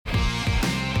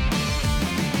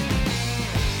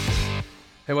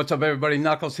Hey, what's up, everybody?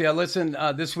 Knuckles here. Listen,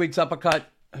 this week's Uppercut.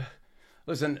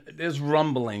 Listen, there's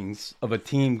rumblings of a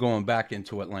team going back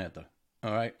into Atlanta.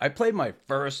 All right. I played my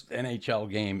first NHL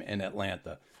game in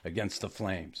Atlanta against the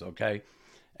Flames. Okay.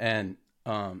 And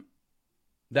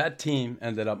that team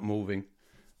ended up moving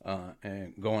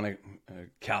and going to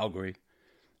Calgary.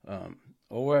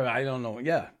 Or where, I don't know.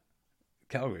 Yeah.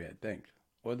 Calgary, I think.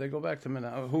 Or they go back to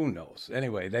Minnesota. Who knows?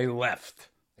 Anyway, they left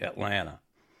Atlanta.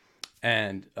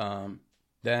 And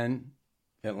then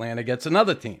Atlanta gets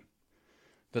another team,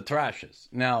 the Thrashers.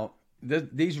 Now,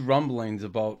 these rumblings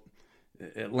about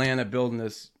Atlanta building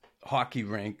this hockey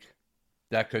rink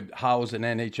that could house an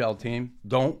NHL team,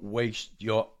 don't waste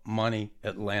your money,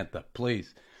 Atlanta,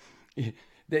 please.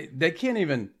 They can't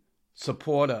even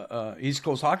support a East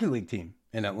Coast Hockey League team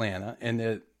in Atlanta,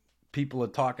 and people are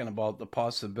talking about the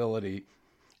possibility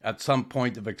at some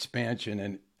point of expansion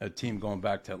and a team going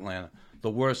back to Atlanta. The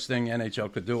worst thing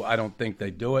NHL could do, I don't think they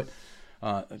do it.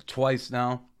 Twice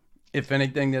now. If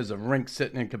anything, there's a rink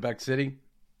sitting in Quebec City.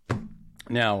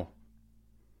 Now,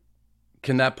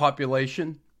 can that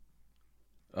population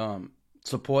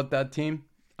support that team?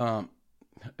 To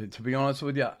be honest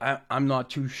with you, I'm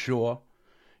not too sure.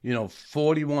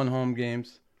 41 home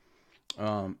games.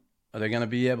 Are they going to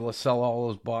be able to sell all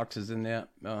those boxes in there?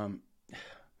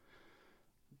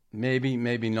 Maybe,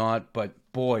 maybe not. But,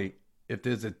 boy, if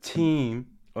there's a team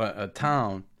or a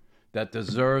town that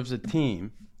deserves a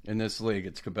team in this league,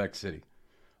 it's Quebec City.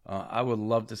 I would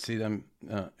love to see them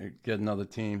get another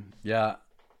team. Yeah,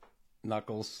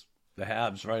 Knuckles, the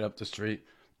Habs right up the street.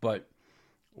 But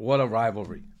what a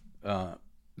rivalry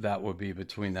that would be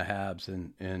between the Habs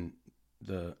and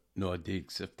the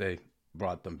Nordiques if they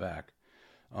brought them back.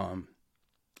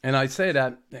 And I say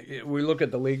that, we look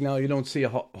at the league now, you don't see a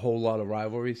whole lot of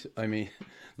rivalries. I mean,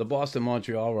 the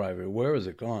Boston-Montreal rivalry, where is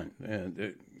it gone?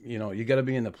 And you got to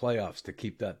be in the playoffs to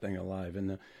keep that thing alive.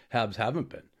 And the Habs haven't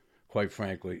been, quite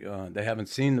frankly. They haven't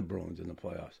seen the Bruins in the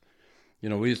playoffs.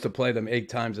 We used to play them 8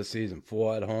 times a season,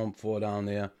 4 at home, 4 down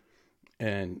there.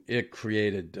 And it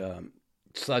created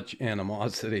such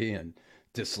animosity and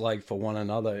dislike for one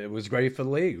another. It was great for the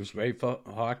league. It was great for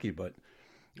hockey, but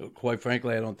quite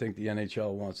frankly, I don't think the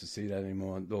NHL wants to see that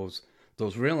anymore. Those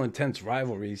real intense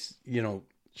rivalries,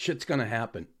 shit's going to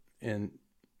happen. And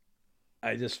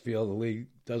I just feel the league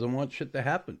doesn't want shit to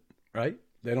happen, right?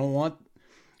 They don't want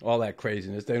all that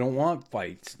craziness. They don't want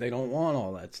fights. They don't want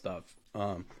all that stuff.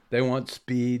 They want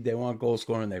speed. They want goal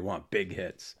scoring. They want big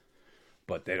hits.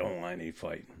 But they don't want any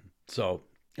fighting. So,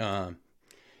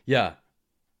 yeah,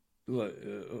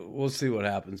 we'll see what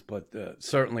happens. But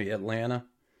certainly Atlanta,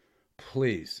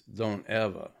 please don't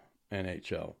ever,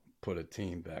 NHL, put a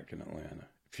team back in Atlanta.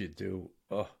 If you do,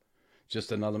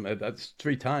 just another, that's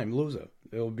 3-time loser.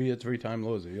 It'll be a 3-time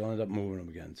loser. You'll end up moving them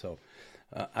again. So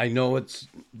I know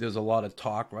there's a lot of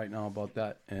talk right now about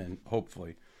that, and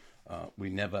hopefully we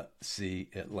never see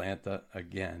Atlanta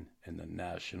again in the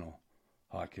National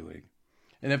Hockey League.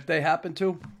 And if they happen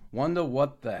to, wonder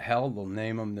what the hell they'll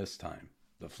name them this time.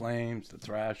 The Flames, the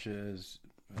Thrashers,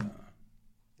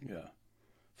 yeah.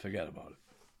 Forget about it.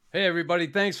 Hey, everybody.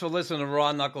 Thanks for listening to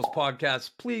Raw Knuckles Podcast.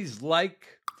 Please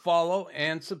like, follow,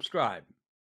 and subscribe.